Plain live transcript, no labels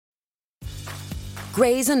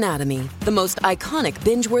Grey's Anatomy, the most iconic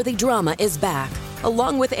binge-worthy drama, is back,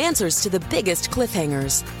 along with answers to the biggest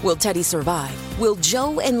cliffhangers. Will Teddy survive? Will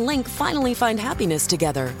Joe and Link finally find happiness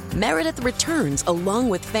together? Meredith returns along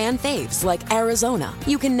with fan faves like Arizona.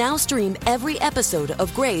 You can now stream every episode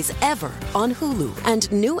of Grey's ever on Hulu, and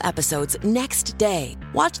new episodes next day.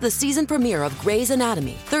 Watch the season premiere of Grey's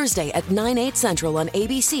Anatomy Thursday at 9/8 Central on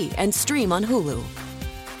ABC and stream on Hulu.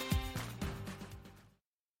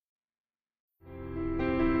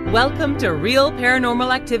 Welcome to Real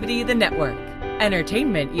Paranormal Activity, the network.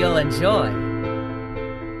 Entertainment you'll enjoy.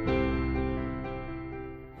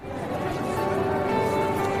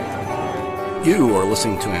 You are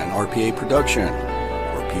listening to an RPA production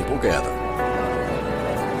where people gather.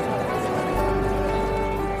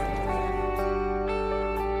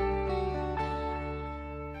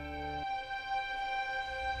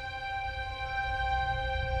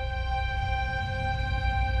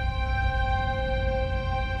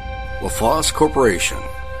 LaFosse Corporation,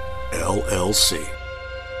 LLC.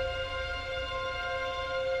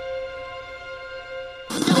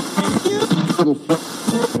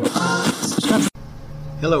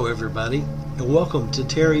 Hello everybody, and welcome to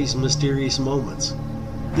Terry's Mysterious Moments.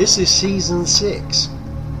 This is Season 6,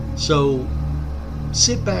 so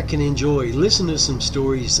sit back and enjoy. Listen to some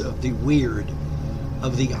stories of the weird,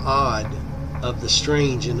 of the odd, of the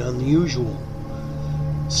strange and unusual.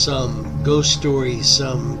 Some ghost stories,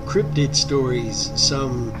 some cryptid stories,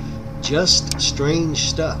 some just strange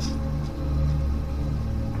stuff.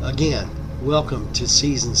 Again, welcome to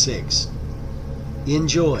Season 6.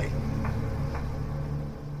 Enjoy.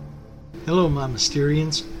 Hello, my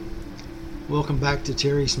Mysterians. Welcome back to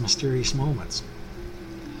Terry's Mysterious Moments.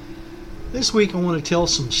 This week I want to tell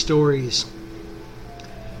some stories.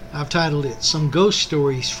 I've titled it Some Ghost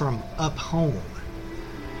Stories from Up Home.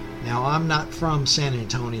 Now, I'm not from San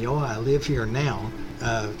Antonio. I live here now.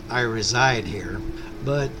 I reside here.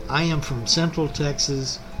 But I am from Central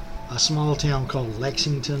Texas, a small town called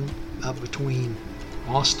Lexington, up between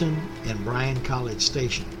Austin and Bryan College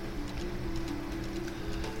Station.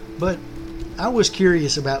 But I was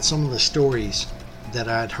curious about some of the stories that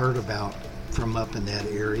I'd heard about from up in that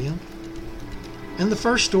area. And the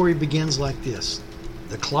first story begins like this.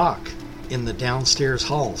 The clock in the downstairs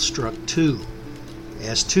hall struck 2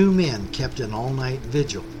 as 2 men kept an all-night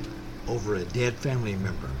vigil over a dead family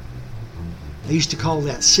member. They used to call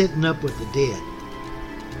that sitting up with the dead.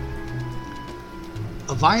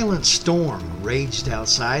 A violent storm raged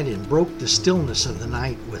outside and broke the stillness of the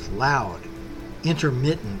night with loud,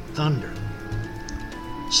 intermittent thunder.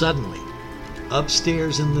 Suddenly,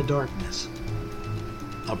 upstairs in the darkness,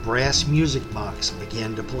 a brass music box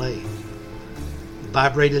began to play.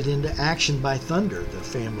 Vibrated into action by thunder, the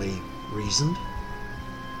family reasoned.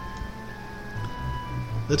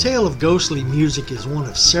 The tale of ghostly music is one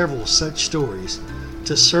of several such stories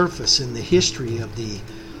to surface in the history of the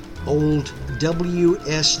old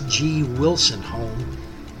W.S.G. Wilson home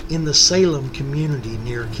in the Salem community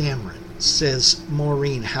near Cameron, says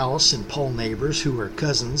Maureen House and Paul Neighbors, who are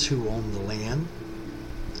cousins who own the land.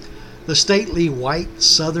 The stately white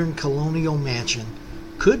southern colonial mansion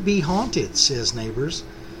could be haunted, says Neighbors,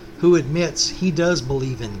 who admits he does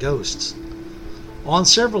believe in ghosts. On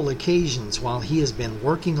several occasions while he has been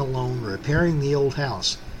working alone repairing the old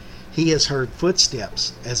house, he has heard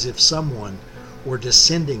footsteps as if someone were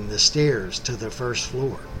descending the stairs to the first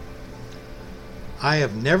floor. I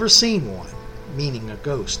have never seen one, meaning a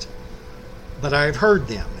ghost, but I have heard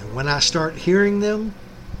them, and when I start hearing them,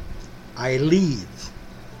 I leave,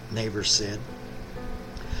 Neighbors said.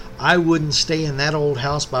 I wouldn't stay in that old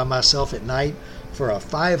house by myself at night for a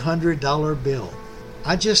 $500 bill.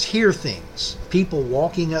 I just hear things, people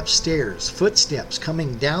walking upstairs, footsteps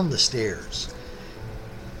coming down the stairs.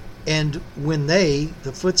 And when the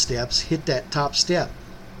footsteps, hit that top step,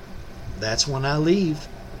 that's when I leave.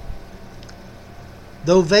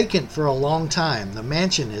 Though vacant for a long time, the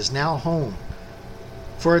mansion is now home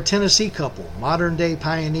for a Tennessee couple, modern-day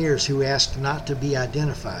pioneers who asked not to be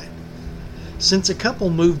identified. Since a couple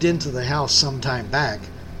moved into the house some time back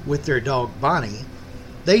with their dog Bonnie,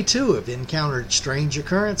 they too have encountered strange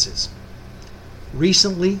occurrences.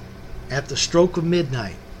 Recently, at the stroke of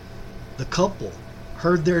midnight, the couple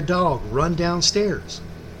heard their dog run downstairs,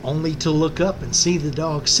 only to look up and see the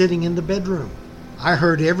dog sitting in the bedroom. I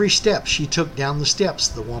heard every step she took down the steps,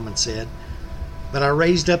 the woman said, but I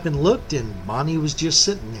raised up and looked and Bonnie was just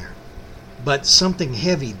sitting there. But something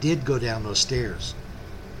heavy did go down those stairs.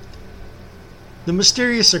 The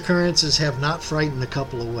mysterious occurrences have not frightened the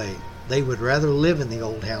couple away. They would rather live in the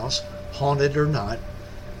old house, haunted or not,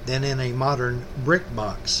 than in a modern brick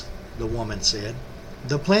box, the woman said.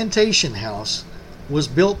 The plantation house was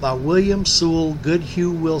built by William Sewell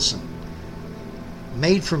Goodhue Wilson.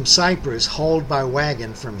 Made from cypress hauled by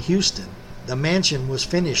wagon from Houston, the mansion was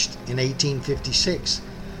finished in 1856,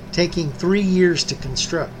 taking 3 years to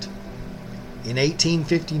construct. In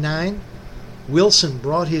 1859, Wilson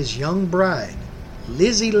brought his young bride,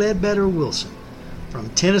 Lizzie Ledbetter Wilson, from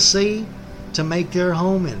Tennessee to make their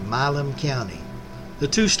home in Milam County. The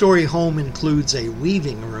 2-story home includes a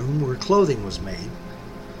weaving room where clothing was made,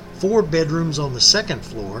 4 bedrooms on the 2nd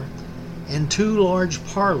floor, and 2 large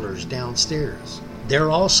parlors downstairs. There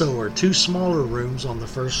also are 2 smaller rooms on the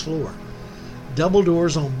 1st floor. Double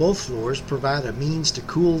doors on both floors provide a means to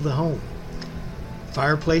cool the home.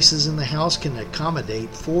 Fireplaces in the house can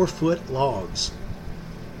accommodate 4-foot logs.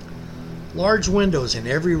 Large windows in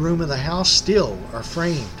every room of the house still are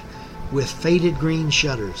framed with faded green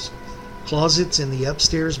shutters. Closets in the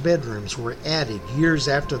upstairs bedrooms were added years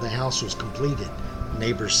after the house was completed,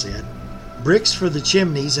 neighbors said. Bricks for the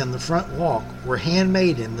chimneys and the front walk were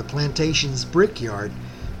handmade in the plantation's brickyard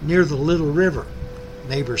near the Little River,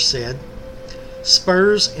 neighbors said.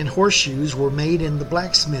 Spurs and horseshoes were made in the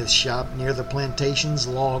blacksmith shop near the plantation's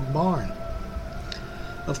log barn.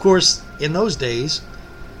 Of course, in those days,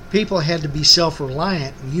 people had to be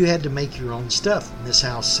self-reliant and you had to make your own stuff, Miss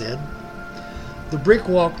House said. The brick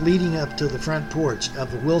walk leading up to the front porch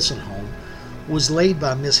of the Wilson home was laid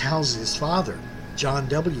by Miss House's father, John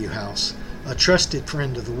W. House, a trusted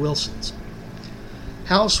friend of the Wilsons.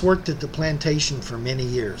 House worked at the plantation for many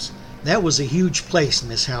years. That was a huge place,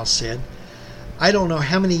 Miss House said. I don't know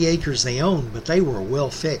how many acres they owned, but they were well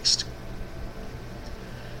fixed.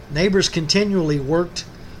 Neighbors continually worked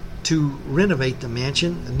to renovate the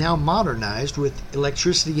mansion, now modernized with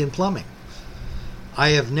electricity and plumbing. I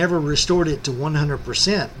have never restored it to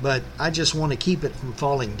 100%, but I just want to keep it from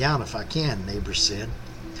falling down if I can, neighbors said.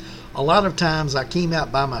 A lot of times I came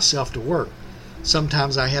out by myself to work.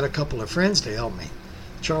 Sometimes I had a couple of friends to help me.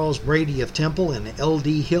 Charles Brady of Temple and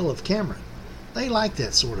L.D. Hill of Cameron. They like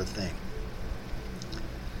that sort of thing.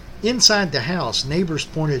 Inside the house, neighbors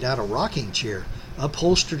pointed out a rocking chair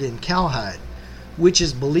upholstered in cowhide, which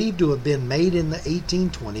is believed to have been made in the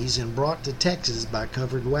 1820s and brought to Texas by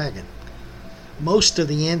covered wagon. Most of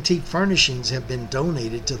the antique furnishings have been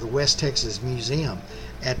donated to the West Texas Museum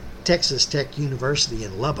at Texas Tech University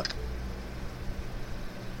in Lubbock.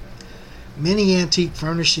 Many antique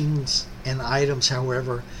furnishings and items,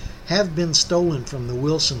 however, have been stolen from the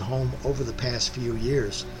Wilson home over the past few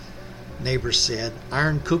years. Neighbors said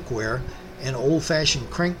iron cookware and old-fashioned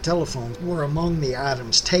crank telephones were among the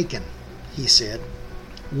items taken, he said.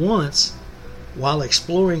 Once, while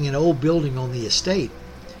exploring an old building on the estate,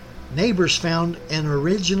 neighbors found an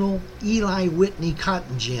original Eli Whitney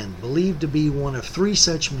cotton gin, believed to be one of 3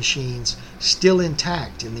 such machines still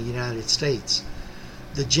intact in the United States.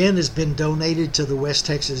 The gin has been donated to the West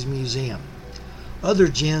Texas Museum. Other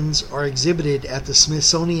gins are exhibited at the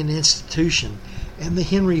Smithsonian Institution and the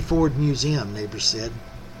Henry Ford Museum, neighbors said.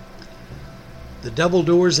 The double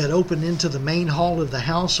doors that open into the main hall of the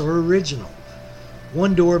house are original.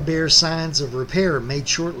 One door bears signs of repair made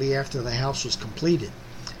shortly after the house was completed.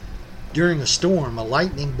 During a storm, a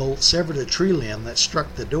lightning bolt severed a tree limb that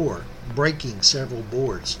struck the door, breaking several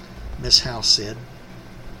boards, Miss House said.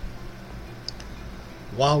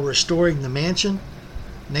 While restoring the mansion,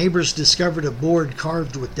 neighbors discovered a board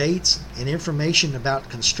carved with dates and information about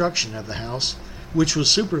construction of the house, which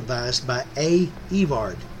was supervised by A.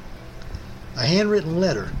 Evard. A handwritten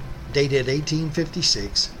letter, dated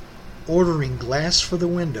 1856, ordering glass for the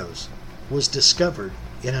windows, was discovered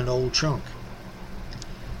in an old trunk.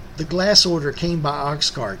 The glass order came by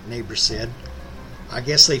ox cart, neighbors said. I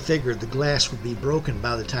guess they figured the glass would be broken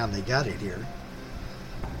by the time they got it here.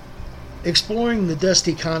 Exploring the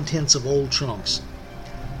dusty contents of old trunks,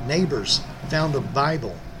 neighbors found a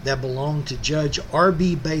Bible that belonged to Judge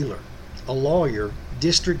R.B. Baylor, a lawyer,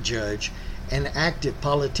 district judge, and active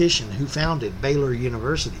politician who founded Baylor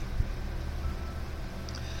University.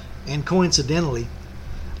 And coincidentally,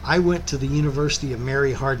 I went to the University of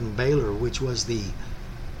Mary Hardin Baylor, which was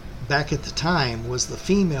back at the time, was the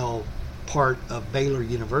female part of Baylor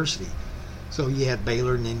University. So you had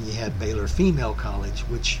Baylor, and then you had Baylor Female College,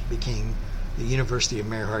 which became the University of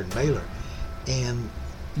Mary Hardin Baylor. And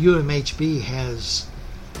UMHB has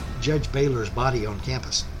Judge Baylor's body on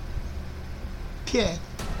campus. Yeah.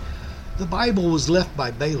 The Bible was left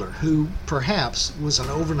by Baylor, who perhaps was an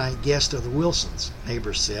overnight guest of the Wilsons,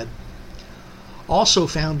 neighbors said. Also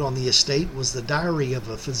found on the estate was the diary of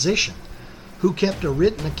a physician who kept a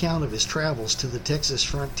written account of his travels to the Texas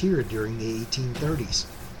frontier during the 1830s.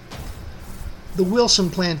 The Wilson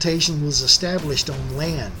plantation was established on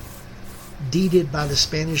land deeded by the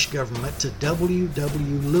Spanish government to W.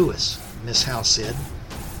 W. Lewis, Miss House said.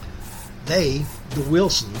 They, the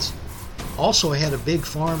Wilsons, also had a big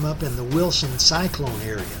farm up in the Wilson Cyclone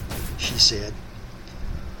area, she said.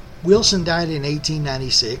 Wilson died in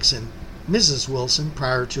 1896, and Mrs. Wilson,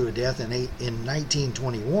 prior to her death in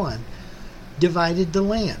 1921, divided the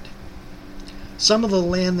land. Some of the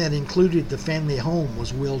land that included the family home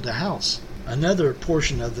was willed to House. Another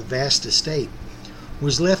portion of the vast estate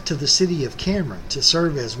was left to the city of Cameron to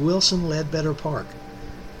serve as Wilson Ledbetter Park.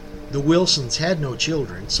 The Wilsons had no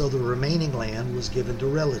children, so the remaining land was given to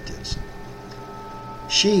relatives.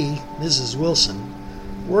 She, Mrs. Wilson,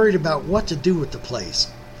 worried about what to do with the place.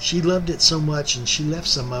 She loved it so much, and she left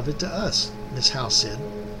some of it to us, Miss House said.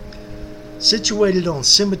 Situated on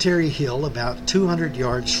Cemetery Hill, about 200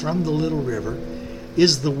 yards from the Little River,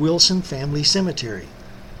 is the Wilson Family Cemetery.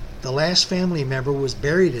 The last family member was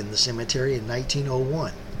buried in the cemetery in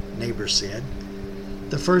 1901, neighbors said.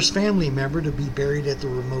 The first family member to be buried at the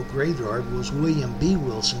remote graveyard was William B.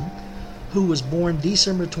 Wilson, who was born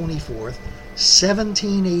December 24,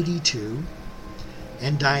 1782,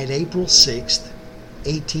 and died April 6,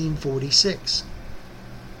 1846.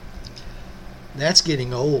 That's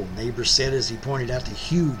getting old, neighbors said as he pointed out the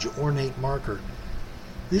huge ornate marker.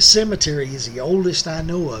 This cemetery is the oldest I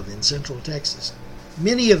know of in Central Texas.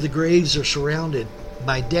 Many of the graves are surrounded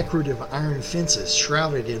by decorative iron fences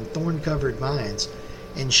shrouded in thorn-covered vines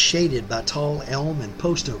and shaded by tall elm and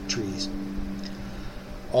post oak trees.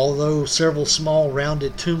 Although several small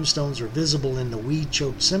rounded tombstones are visible in the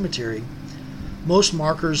weed-choked cemetery, most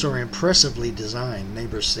markers are impressively designed,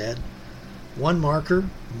 neighbors said. One marker,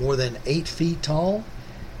 more than 8 feet tall,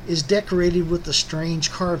 is decorated with a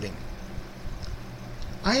strange carving.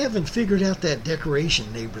 I haven't figured out that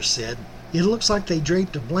decoration, neighbors said. It looks like they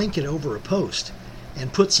draped a blanket over a post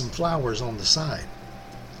and put some flowers on the side.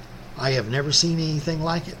 I have never seen anything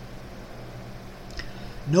like it.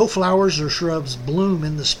 No flowers or shrubs bloom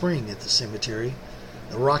in the spring at the cemetery.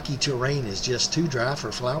 The rocky terrain is just too dry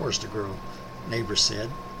for flowers to grow, neighbors said.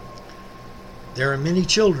 There are many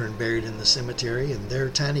children buried in the cemetery, and their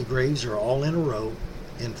tiny graves are all in a row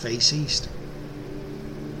and face east.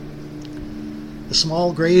 The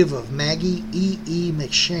small grave of Maggie E. E.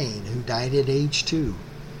 McShane, who died at age 2,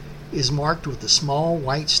 is marked with a small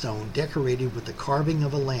white stone decorated with the carving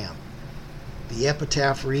of a lamb. The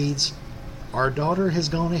epitaph reads, "Our daughter has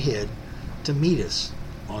gone ahead to meet us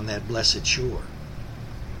on that blessed shore."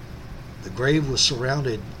 The grave was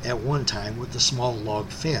surrounded at one time with a small log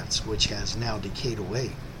fence, which has now decayed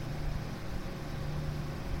away.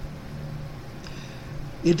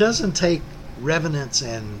 It doesn't take revenants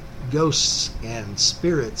and ghosts and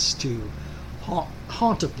spirits to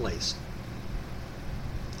haunt a place.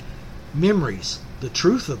 Memories, the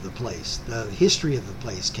truth of the place, the history of the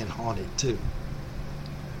place can haunt it too.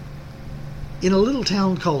 In a little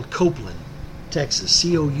town called Copeland, Texas,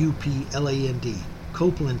 Coupland,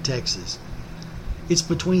 Copeland, Texas. It's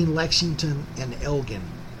between Lexington and Elgin,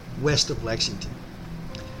 west of Lexington.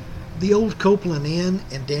 The old Copeland Inn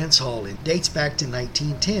and Dance Hall, it dates back to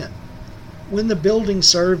 1910, when the building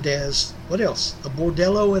served as, a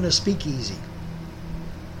bordello and a speakeasy.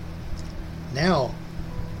 Now,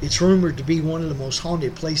 it's rumored to be one of the most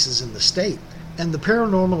haunted places in the state, and the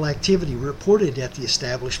paranormal activity reported at the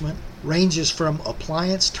establishment ranges from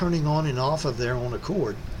appliance turning on and off of their own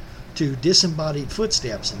accord to disembodied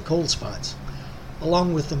footsteps and cold spots,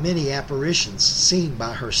 along with the many apparitions seen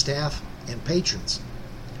by her staff and patrons.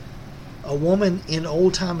 A woman in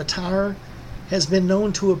old-time attire has been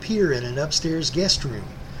known to appear in an upstairs guest room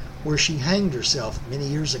where she hanged herself many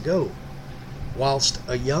years ago, whilst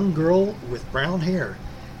a young girl with brown hair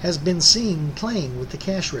has been seen playing with the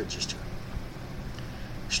cash register.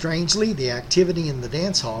 Strangely, the activity in the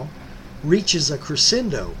dance hall reaches a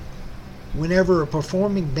crescendo whenever a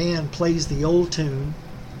performing band plays the old tune,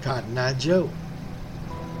 Cotton Eye Joe.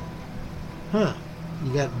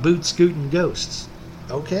 You got boot scooting ghosts.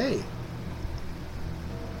 Okay.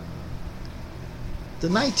 The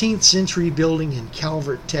 19th century building in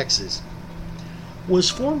Calvert, Texas, was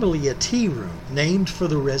formerly a tea room named for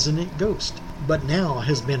the resident ghost, but now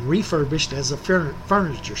has been refurbished as a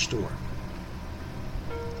furniture store.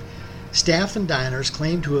 Staff and diners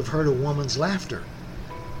claim to have heard a woman's laughter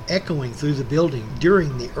echoing through the building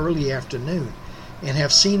during the early afternoon and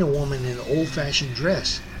have seen a woman in an old-fashioned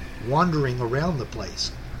dress wandering around the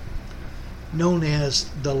place. Known as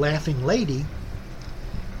the Laughing Lady,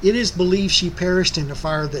 it is believed she perished in a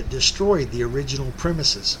fire that destroyed the original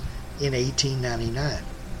premises in 1899.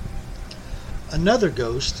 Another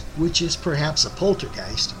ghost, which is perhaps a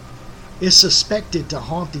poltergeist, is suspected to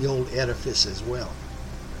haunt the old edifice as well.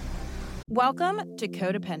 Welcome to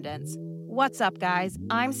Codependence. What's up, guys?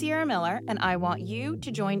 I'm Sierra Miller, and I want you to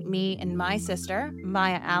join me and my sister,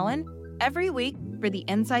 Maya Allen, every week for the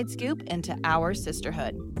inside scoop into our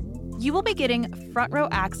sisterhood. You will be getting front row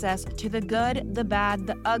access to the good, the bad,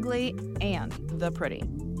 the ugly, and the pretty.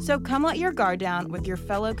 So come let your guard down with your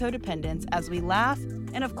fellow codependents as we laugh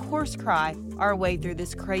and, of course, cry our way through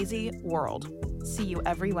this crazy world. See you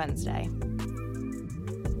every Wednesday.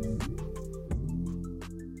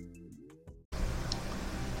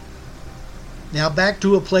 Now back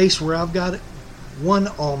to a place where I've got one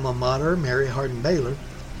alma mater, Mary Hardin Baylor,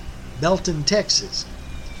 Belton, Texas.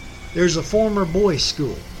 There's a former boys'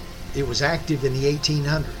 school. It was active in the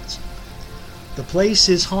 1800s. The place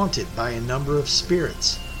is haunted by a number of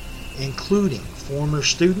spirits, including former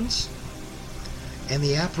students and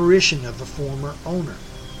the apparition of a former owner.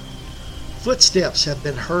 Footsteps have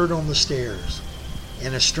been heard on the stairs,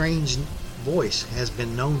 and a strange voice has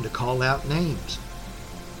been known to call out names.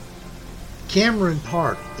 Cameron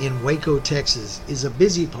Park in Waco, Texas is a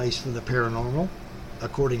busy place for the paranormal,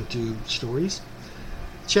 according to stories.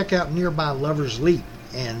 Check out nearby Lover's Leap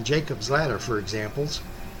and Jacob's Ladder for examples,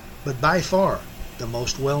 but by far the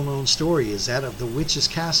most well-known story is that of the Witch's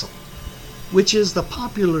Castle, which is the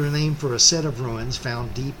popular name for a set of ruins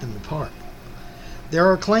found deep in the park.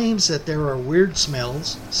 There are claims that there are weird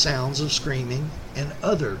smells, sounds of screaming, and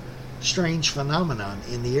other strange phenomena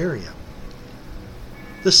in the area.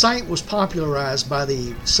 The site was popularized by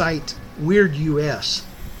the site Weird US,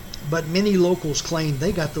 but many locals claim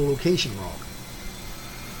they got the location wrong.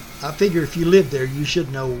 I figure if you live there, you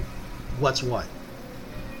should know what's what.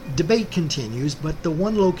 Debate continues, but the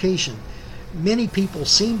one location many people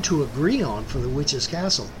seem to agree on for the Witch's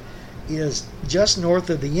Castle is just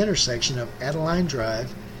north of the intersection of Adeline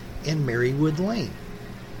Drive and Marywood Lane.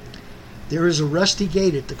 There is a rusty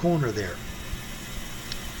gate at the corner there.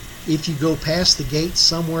 If you go past the gate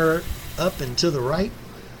somewhere up and to the right,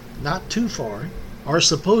 not too far, are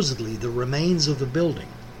supposedly the remains of the building.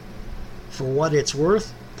 For what it's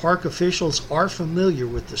worth, park officials are familiar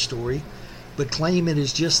with the story, but claim it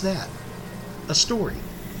is just that, a story.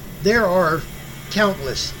 There are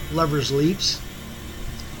countless Lover's Leaps.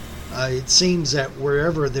 It seems that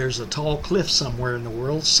wherever there's a tall cliff somewhere in the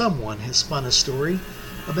world, someone has spun a story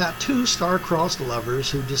about two star-crossed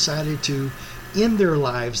lovers who decided to end their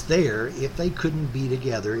lives there if they couldn't be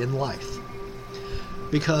together in life,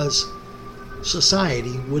 because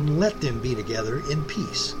society wouldn't let them be together in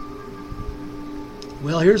peace.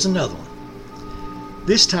 Well, here's another one,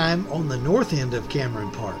 this time on the north end of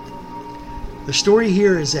Cameron Park. The story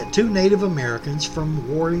here is that two Native Americans from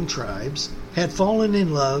warring tribes had fallen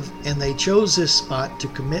in love, and they chose this spot to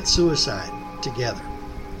commit suicide together.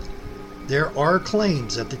 There are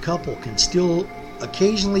claims that the couple can still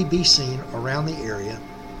occasionally be seen around the area,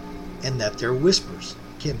 and that their whispers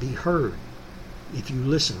can be heard if you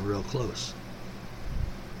listen real close.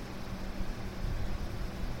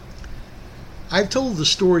 I've told the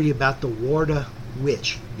story about the Warda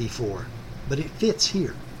Witch before, but it fits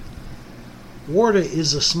here. Warda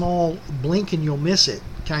is a small blink and you'll miss it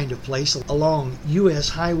kind of place along US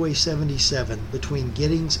Highway 77 between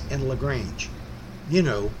Giddings and LaGrange. You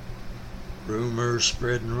know, rumors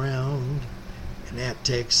spreading around in that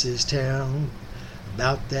Texas town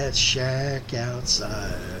about that shack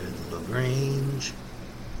outside LaGrange.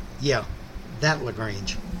 Yeah, that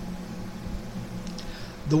LaGrange.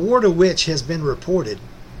 The Warda Witch has been reported,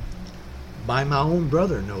 by my own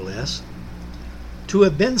brother no less, to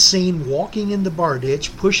have been seen walking in the bar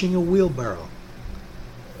ditch pushing a wheelbarrow.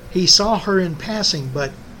 He saw her in passing,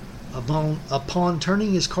 but upon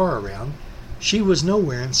turning his car around, she was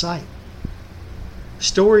nowhere in sight.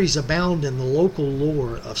 Stories abound in the local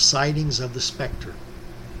lore of sightings of the specter,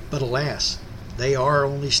 but alas, they are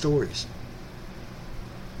only stories.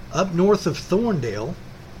 Up north of Thorndale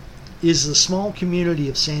is the small community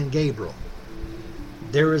of San Gabriel.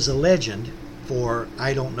 There is a legend, for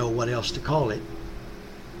I don't know what else to call it,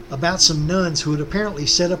 about some nuns who had apparently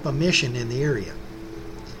set up a mission in the area.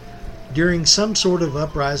 During some sort of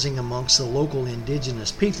uprising amongst the local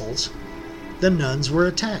indigenous peoples, the nuns were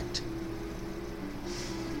attacked.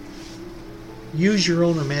 Use your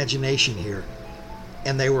own imagination here,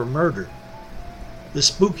 and they were murdered. The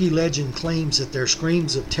spooky legend claims that their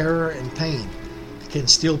screams of terror and pain can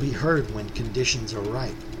still be heard when conditions are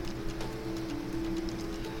right.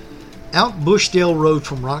 Out Bushdale Road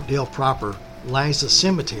from Rockdale proper lies a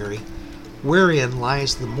cemetery wherein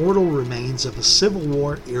lies the mortal remains of a Civil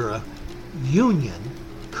War era Union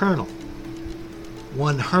colonel,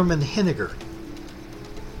 one Herman Henniger.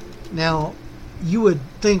 Now, you would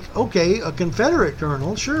think, okay, a Confederate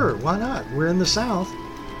colonel, sure, why not? We're in the South.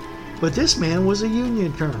 But this man was a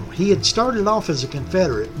Union colonel. He had started off as a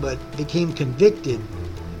Confederate, but became convicted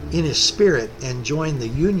in his spirit and joined the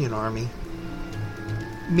Union Army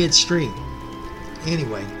midstream.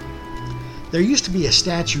 Anyway, there used to be a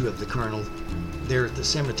statue of the colonel there at the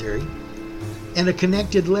cemetery, and a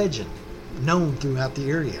connected legend known throughout the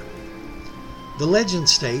area. The legend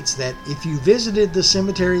states that if you visited the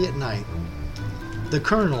cemetery at night, the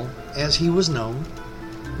colonel, as he was known,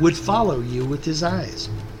 would follow you with his eyes.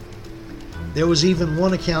 There was even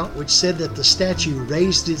one account which said that the statue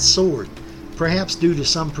raised its sword, perhaps due to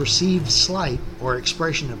some perceived slight or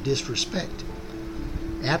expression of disrespect.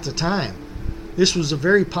 At the time, this was a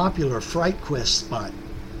very popular Fright Quest spot,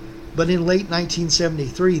 but in late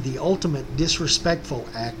 1973, the ultimate disrespectful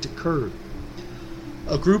act occurred.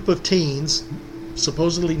 A group of teens,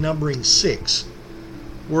 supposedly numbering 6,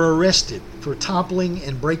 were arrested for toppling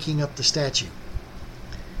and breaking up the statue.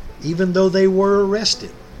 Even though they were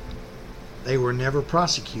arrested, they were never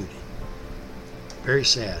prosecuted. Very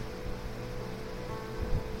sad.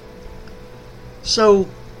 So,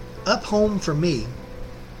 up home for me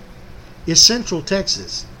is Central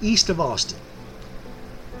Texas, east of Austin.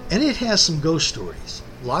 And it has some ghost stories,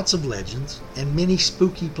 lots of legends, and many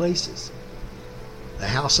spooky places. The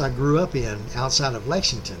house I grew up in outside of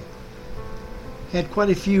Lexington had quite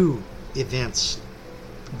a few events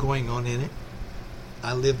going on in it.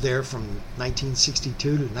 I lived there from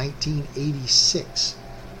 1962 to 1986,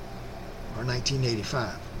 or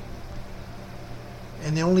 1985.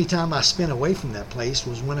 And the only time I spent away from that place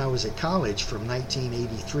was when I was at college from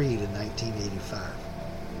 1983 to 1985.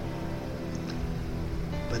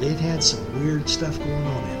 But it had some weird stuff going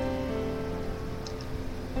on in it.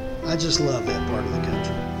 I just love that part of the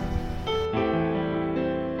country.